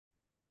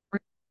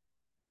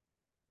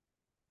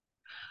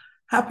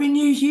Happy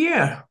New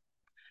Year,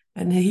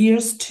 and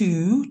here's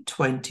to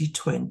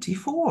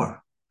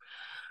 2024.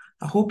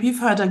 I hope you've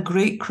had a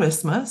great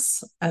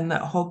Christmas and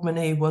that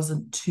Hogmanay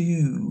wasn't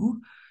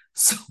too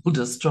soul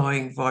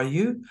destroying for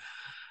you.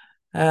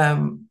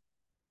 Um,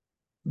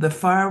 the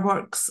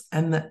fireworks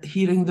and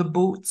hearing the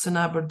boats in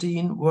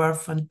Aberdeen were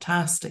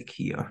fantastic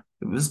here.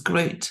 It was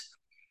great.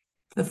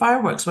 The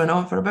fireworks went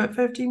on for about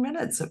 15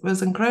 minutes. It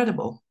was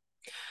incredible.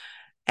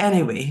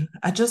 Anyway,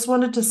 I just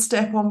wanted to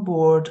step on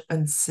board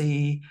and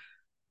say,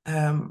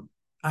 um,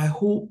 I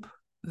hope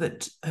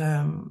that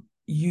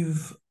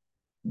you've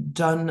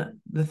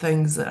done the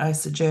things that I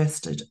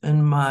suggested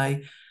in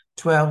my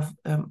 12,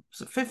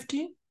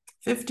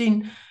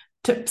 15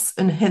 tips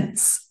and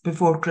hints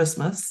before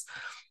Christmas.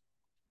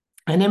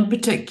 And in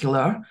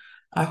particular,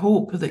 I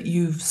hope that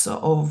you've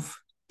sort of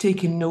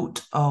taken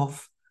note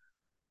of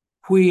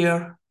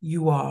where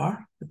you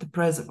are at the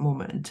present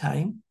moment in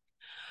time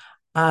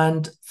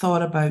and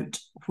thought about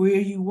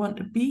where you want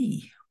to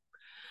be.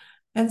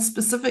 And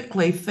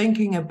specifically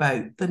thinking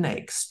about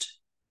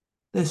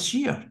this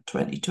year,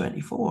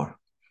 2024.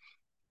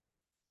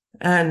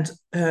 And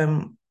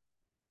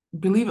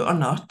believe it or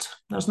not,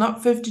 there's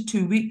not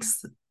 52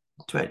 weeks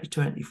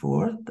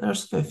 2024,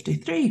 there's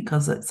 53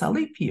 because it's a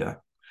leap year.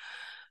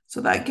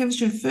 So that gives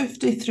you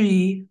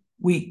 53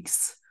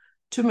 weeks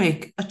to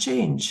make a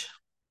change.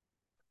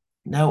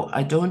 Now,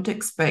 I don't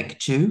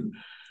expect you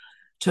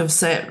to have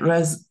set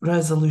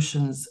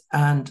resolutions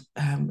and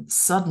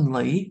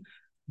suddenly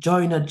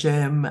join a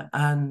gym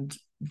and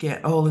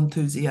get all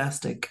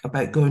enthusiastic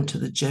about going to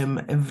the gym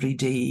every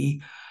day,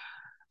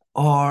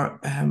 or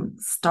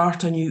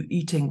start a new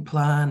eating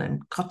plan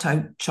and cut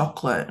out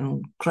chocolate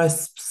and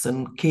crisps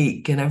and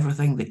cake and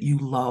everything that you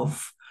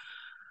love.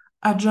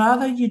 I'd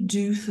rather you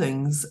do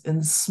things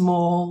in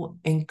small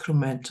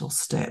incremental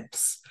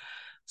steps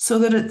so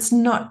that it's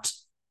not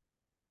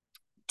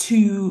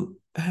too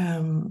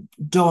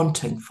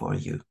daunting for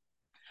you.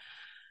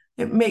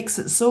 It makes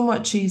it so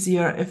much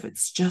easier if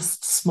it's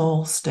just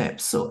small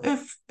steps. So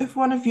if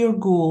one of your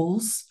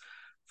goals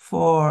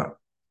for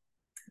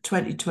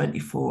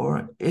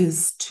 2024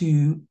 is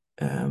to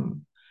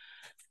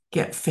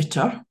get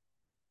fitter,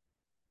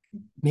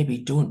 maybe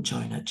don't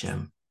join a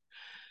gym.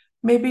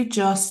 Maybe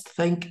just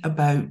think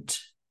about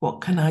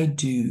what can I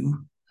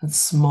do in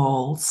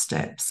small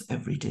steps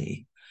every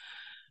day.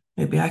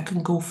 Maybe I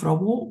can go for a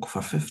walk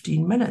for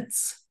 15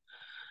 minutes.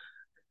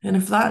 And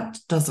if that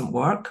doesn't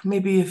work,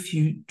 maybe if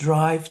you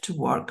drive to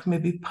work,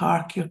 maybe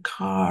park your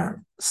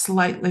car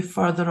slightly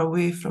further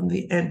away from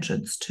the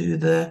entrance to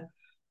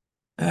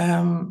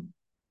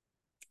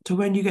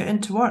when you get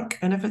into work.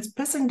 And if it's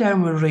pissing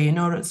down with rain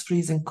or it's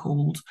freezing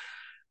cold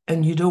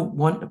and you don't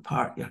want to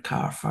park your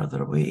car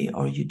further away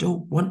or you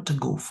don't want to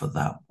go for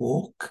that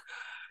walk,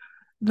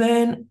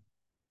 then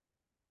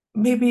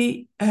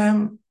maybe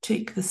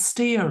take the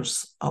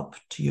stairs up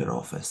to your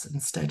office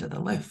instead of the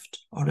lift.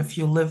 Or if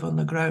you live on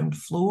the ground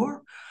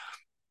floor,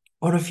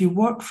 or if you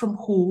work from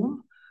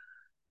home,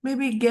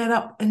 maybe get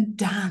up and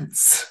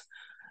dance.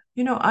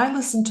 You know, I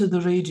listen to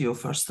the radio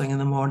first thing in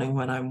the morning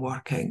when I'm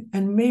working,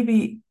 and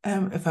maybe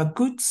if a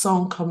good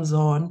song comes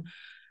on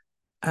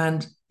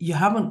and you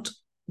haven't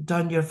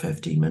done your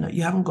 15-minute,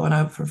 you haven't gone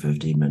out for a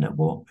 15-minute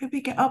walk,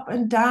 maybe get up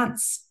and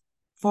dance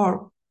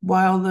for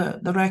while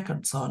the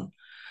record's on.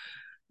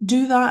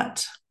 Do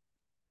that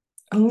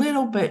a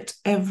little bit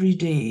every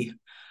day.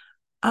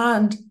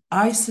 And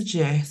I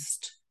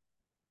suggest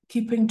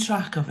keeping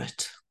track of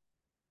it.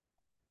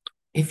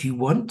 If you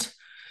want,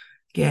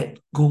 get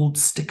gold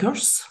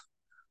stickers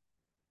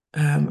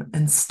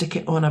and stick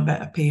it on a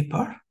bit of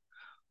paper,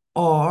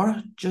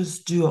 or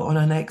just do it on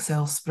an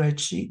Excel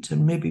spreadsheet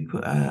and maybe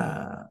put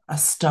a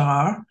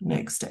star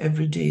next to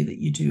every day that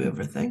you do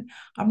everything.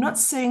 I'm not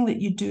saying that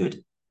you do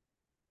it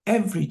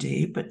every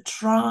day, but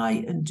try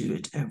and do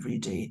it every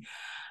day.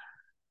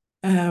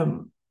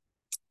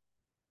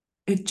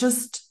 It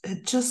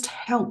just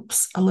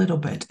helps a little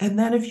bit. And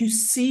then if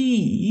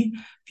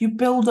you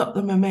build up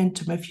the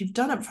momentum, if you've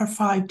done it for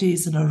 5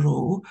 days in a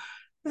row,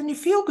 then you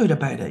feel good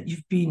about it.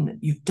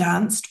 You've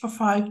danced for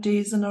 5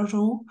 days in a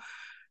row.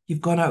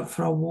 You've gone out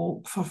for a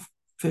walk for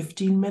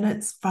 15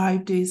 minutes,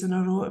 5 days in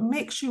a row. It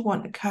makes you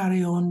want to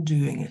carry on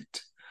doing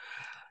it.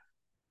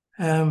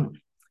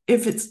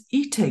 If it's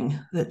eating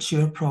that's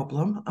your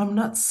problem, I'm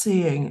not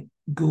saying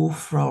go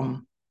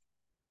from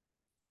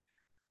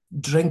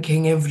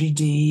drinking every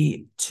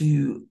day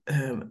to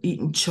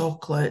eating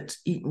chocolate,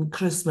 eating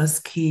Christmas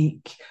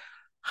cake,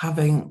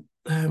 having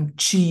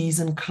cheese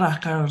and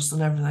crackers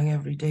and everything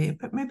every day,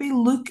 but maybe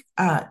look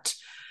at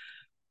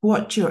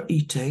what you're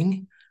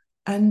eating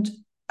and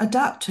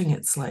adapting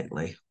it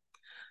slightly.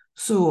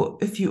 So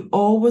if you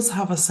always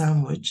have a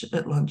sandwich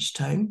at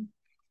lunchtime,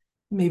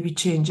 maybe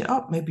change it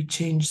up, maybe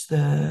change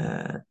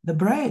the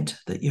bread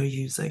that you're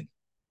using.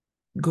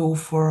 Go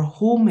for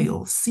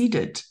wholemeal,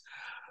 seeded.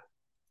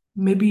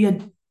 Maybe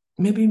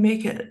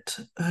make it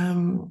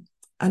an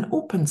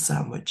open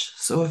sandwich.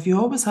 So if you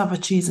always have a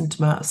cheese and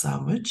tomato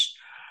sandwich,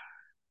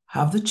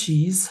 have the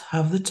cheese,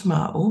 have the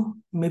tomato,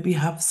 maybe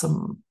have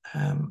some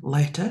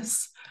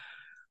lettuce,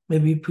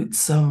 Maybe put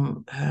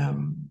some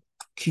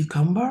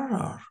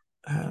cucumber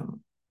or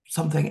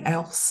something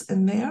else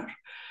in there.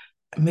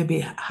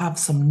 Maybe have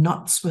some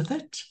nuts with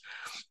it.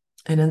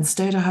 And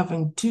instead of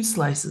having 2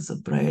 slices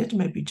of bread,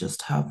 maybe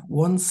just have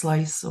 1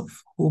 slice of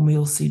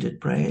wholemeal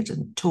seeded bread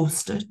and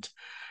toast it.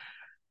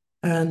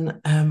 And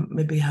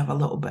maybe have a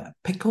little bit of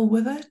pickle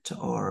with it,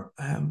 or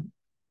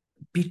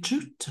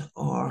beetroot,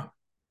 or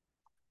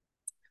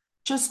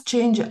just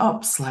change it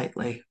up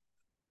slightly.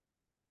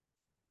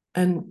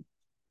 And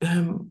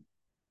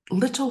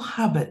little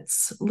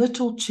habits,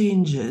 little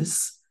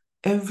changes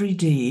every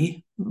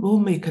day will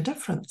make a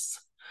difference.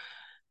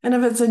 And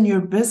if it's in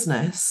your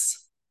business,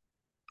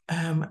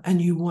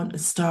 and you want to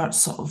start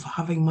sort of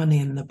having money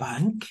in the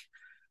bank,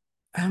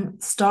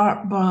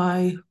 start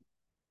by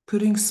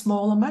putting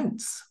small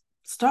amounts.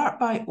 Start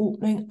by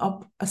opening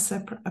up a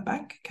separate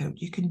bank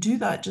account. You can do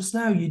that just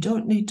now. You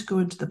don't need to go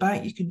into the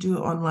bank. You can do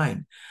it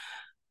online.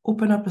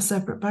 Open up a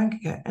separate bank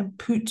account and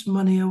put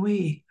money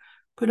away.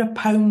 Put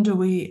 £1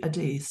 away a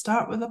day.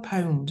 Start with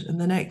 £1, and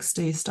the next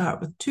day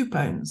start with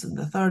 £2, and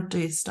the third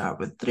day start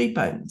with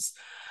 £3.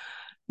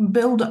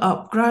 Build it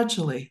up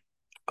gradually,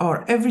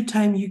 or every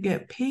time you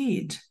get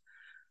paid.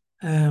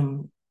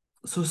 So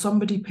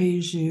somebody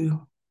pays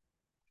you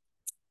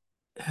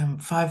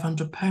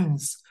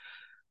 £500,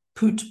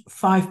 put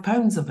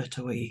 £5 of it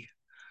away.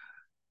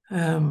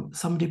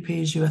 Somebody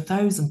pays you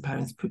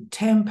 £1,000, put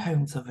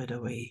 £10 of it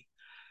away.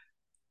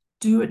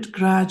 Do it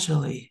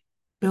gradually,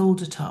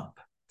 build it up,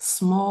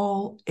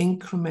 small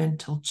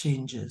incremental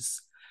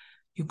changes.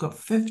 You've got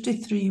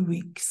 53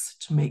 weeks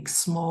to make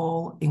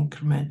small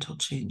incremental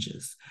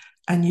changes.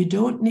 And you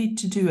don't need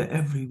to do it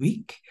every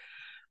week.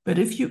 But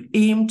if you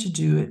aim to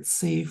do it,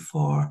 say,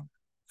 for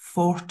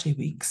 40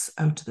 weeks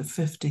out of the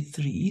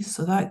 53,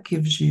 so that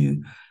gives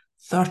you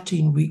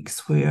 13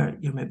 weeks where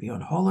you're maybe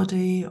on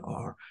holiday,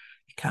 or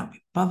you can't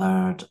be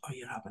bothered, or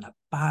you're having a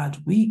bad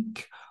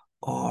week,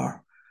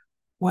 or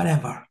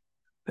whatever.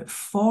 But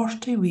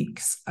 40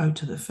 weeks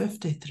out of the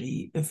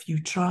 53, if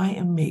you try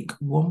and make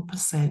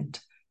 1%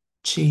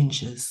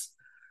 changes,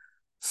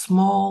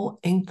 small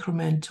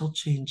incremental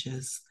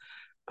changes,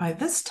 by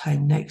this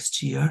time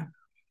next year,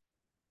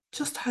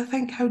 just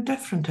think how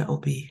different it'll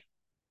be.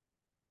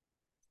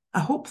 I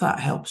hope that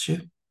helps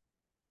you.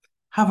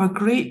 Have a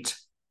great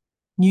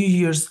New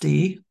Year's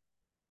Day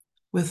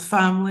with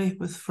family,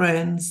 with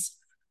friends,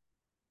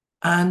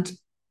 and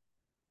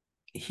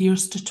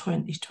here's to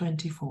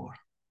 2024.